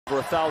for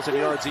 1,000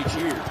 yards each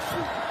year.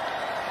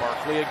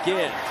 Barkley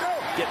again,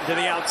 getting to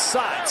the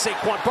outside.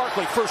 Saquon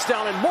Barkley, first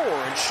down and more,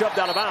 and shoved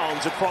out of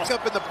bounds across.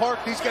 Up in the park,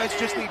 these guys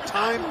just need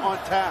time on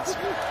task.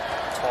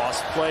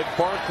 Toss play,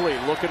 Barkley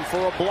looking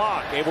for a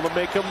block, able to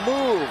make a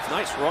move.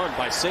 Nice run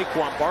by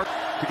Saquon Barkley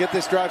to get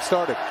this drive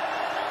started.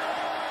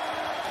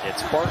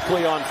 It's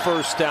Barkley on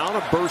first down,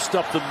 a burst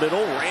up the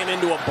middle, ran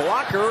into a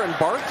blocker, and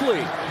Barkley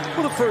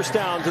with a first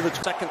down to the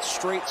second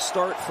straight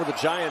start for the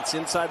Giants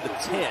inside the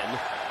 10.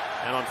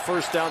 And on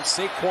first down,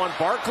 Saquon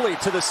Barkley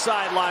to the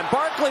sideline.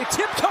 Barkley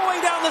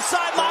tiptoeing down the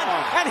sideline,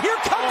 and here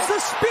comes the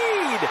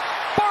speed.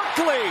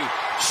 Barkley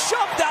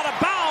shoved out of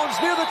bounds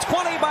near the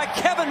 20 by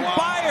Kevin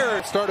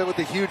Byard. Started with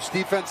a huge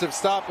defensive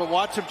stop, but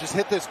watch him just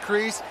hit this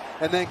crease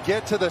and then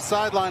get to the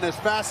sideline as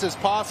fast as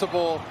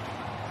possible.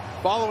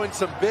 Following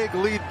some big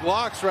lead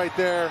blocks right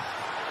there.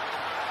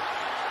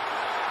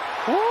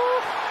 Woo.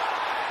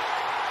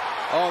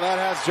 Oh, that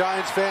has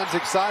Giants fans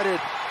excited.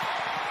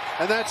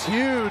 And that's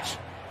huge.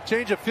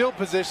 Change of field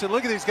position.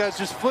 Look at these guys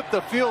just flip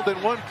the field in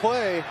one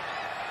play.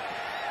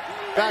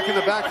 Back in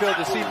the backfield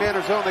to see man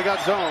or zone. They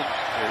got zone.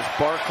 Here's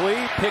Barkley,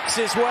 picks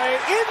his way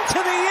into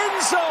the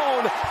end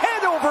zone.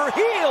 Head over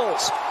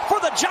heels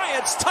for the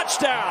Giants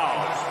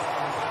touchdown.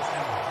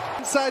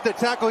 Inside the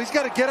tackle, he's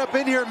got to get up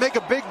in here and make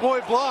a big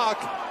boy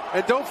block.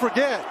 And don't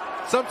forget,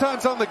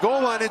 sometimes on the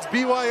goal line, it's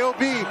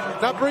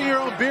BYOB. Not bring your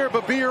own beer,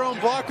 but be your own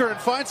blocker and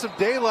find some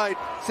daylight.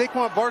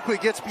 Saquon Barkley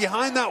gets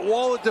behind that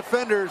wall of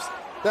defenders.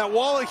 That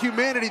wall of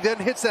humanity then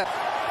hits that.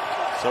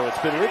 So it's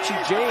been Richie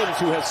James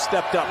who has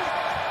stepped up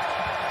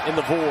in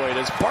the void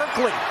as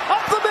Barkley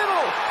up the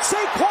middle.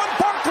 Saquon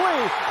Barkley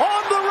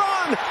on the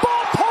run.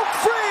 Ball poked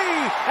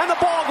free, and the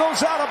ball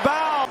goes out of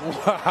bounds.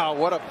 Wow,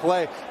 what a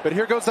play. But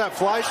here goes that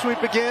fly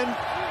sweep again.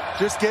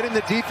 Just getting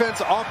the defense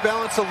off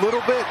balance a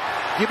little bit,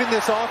 giving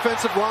this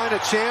offensive line a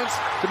chance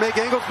to make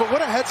angles. But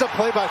what a heads-up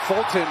play by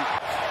Fulton.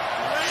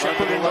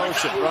 Shepard in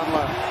motion, run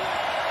left.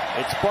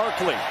 It's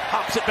Barkley,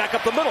 hops it back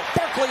up the middle.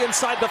 Barkley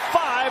inside the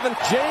 5, and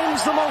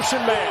James the motion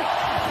man.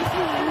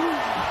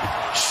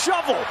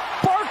 Shovel,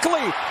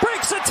 Barkley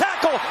breaks a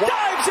tackle,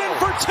 dives in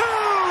for 2.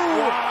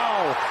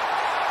 Wow.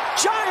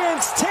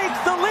 Giants take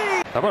the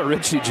lead. How about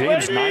Richie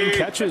James? 9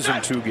 catches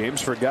in 2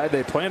 games for a guy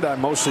they planned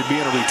on mostly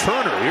being a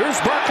returner. Here's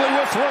Barkley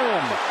with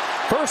room.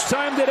 First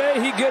time today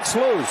he gets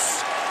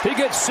loose. He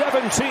gets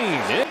 17.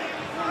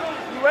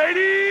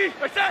 Ready?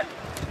 What's that?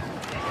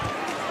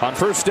 On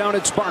first down,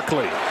 it's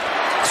Barkley.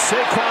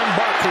 Saquon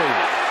Barkley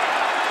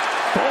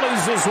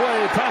bullies his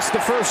way past the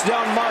first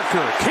down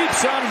marker.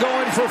 Keeps on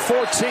going for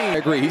 14. I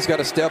agree. He's got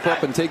to step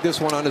up and take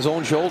this one on his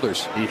own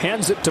shoulders. He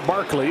hands it to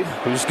Barkley,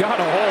 who's got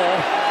a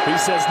hole. He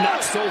says,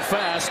 not so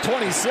fast.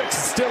 26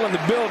 is still in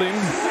the building.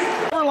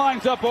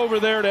 Lines up over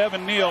there to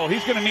Evan Neal.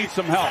 He's going to need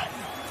some help.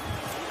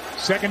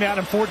 Second down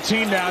and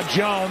 14 now.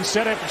 Jones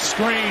set up a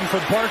screen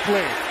for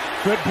Barkley.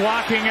 Good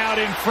blocking out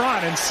in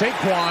front, and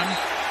Saquon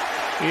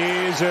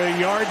is 1.5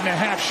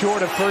 yards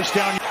short of first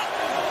down.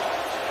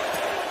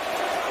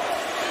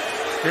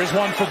 Here's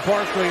one for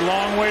Barkley.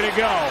 Long way to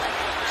go.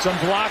 Some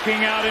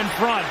blocking out in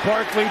front.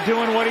 Barkley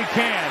doing what he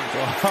can.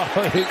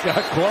 Oh, he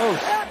got close.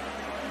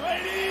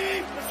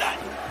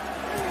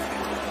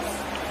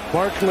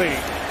 Barkley.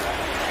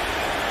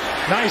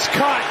 Nice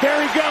cut.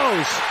 There he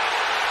goes.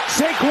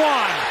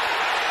 Saquon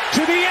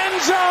to the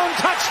end zone.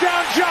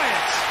 Touchdown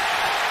Giants.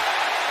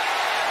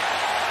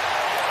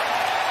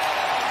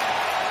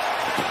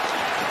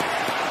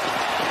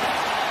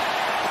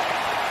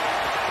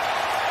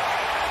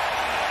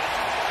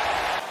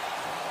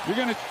 You're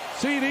going to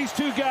see these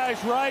two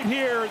guys right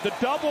here, the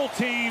double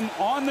team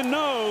on the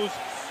nose,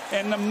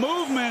 and the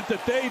movement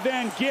that they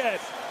then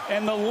get,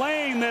 and the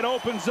lane that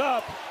opens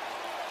up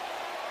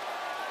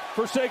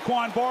for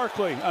Saquon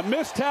Barkley. A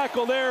missed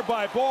tackle there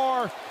by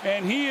Barr,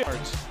 and he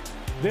is.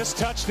 This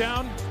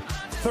touchdown,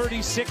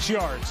 36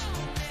 yards.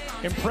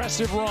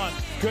 Impressive run.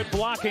 Good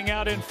blocking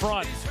out in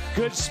front.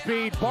 Good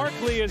speed.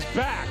 Barkley is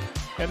back,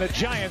 and the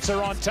Giants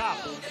are on top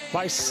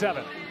by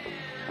 7.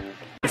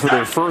 For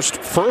their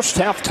first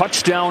half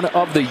touchdown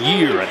of the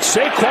year. And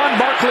Saquon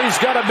Barkley's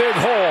got a big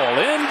hole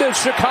into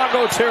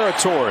Chicago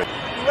territory.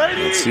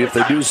 Let's see if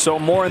they do so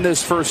more in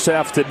this first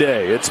half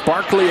today. It's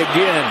Barkley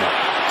again.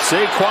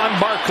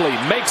 Saquon Barkley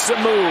makes a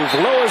move,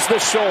 lowers the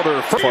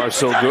shoulder. So far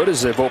so good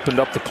as they've opened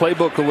up the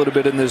playbook a little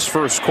bit in this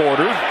first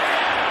quarter.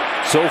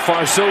 So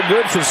far so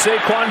good for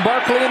Saquon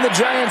Barkley and the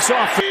Giants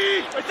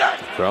offense.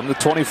 From the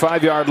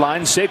 25-yard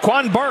line,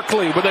 Saquon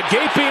Barkley with a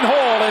gaping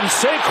hole, and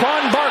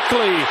Saquon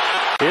Barkley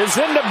is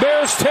into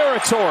Bears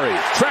territory.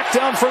 Tracked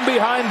down from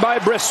behind by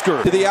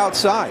Brisker. To the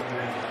outside.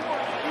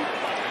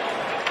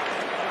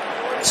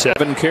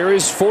 7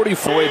 carries,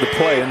 44 away the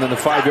play, and then the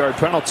 5-yard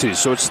penalty.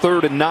 So it's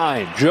 3rd and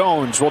 9.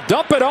 Jones will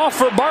dump it off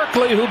for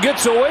Barkley, who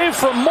gets away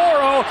from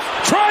Morrow.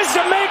 Tries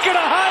to make it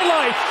a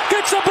highlight.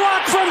 Gets a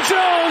block from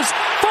Jones.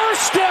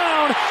 First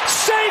down,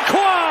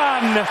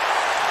 Saquon.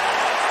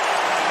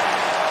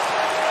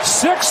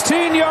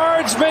 16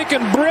 yards,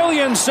 making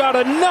brilliance out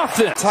of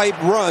nothing.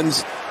 Type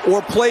runs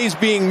or plays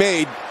being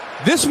made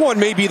This one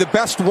may be the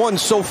best one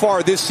so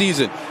far this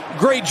season.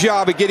 Great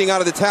job at getting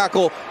out of the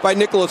tackle by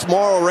Nicholas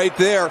Morrow right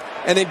there,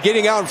 and then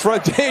getting out in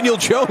front. Daniel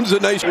Jones, a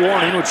nice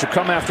warning, which will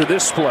come after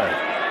this play.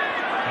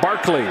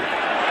 Barkley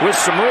with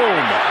some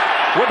room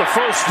with a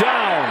first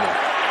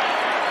down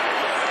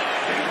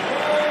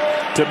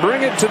to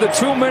bring it to the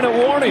 2-minute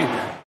warning.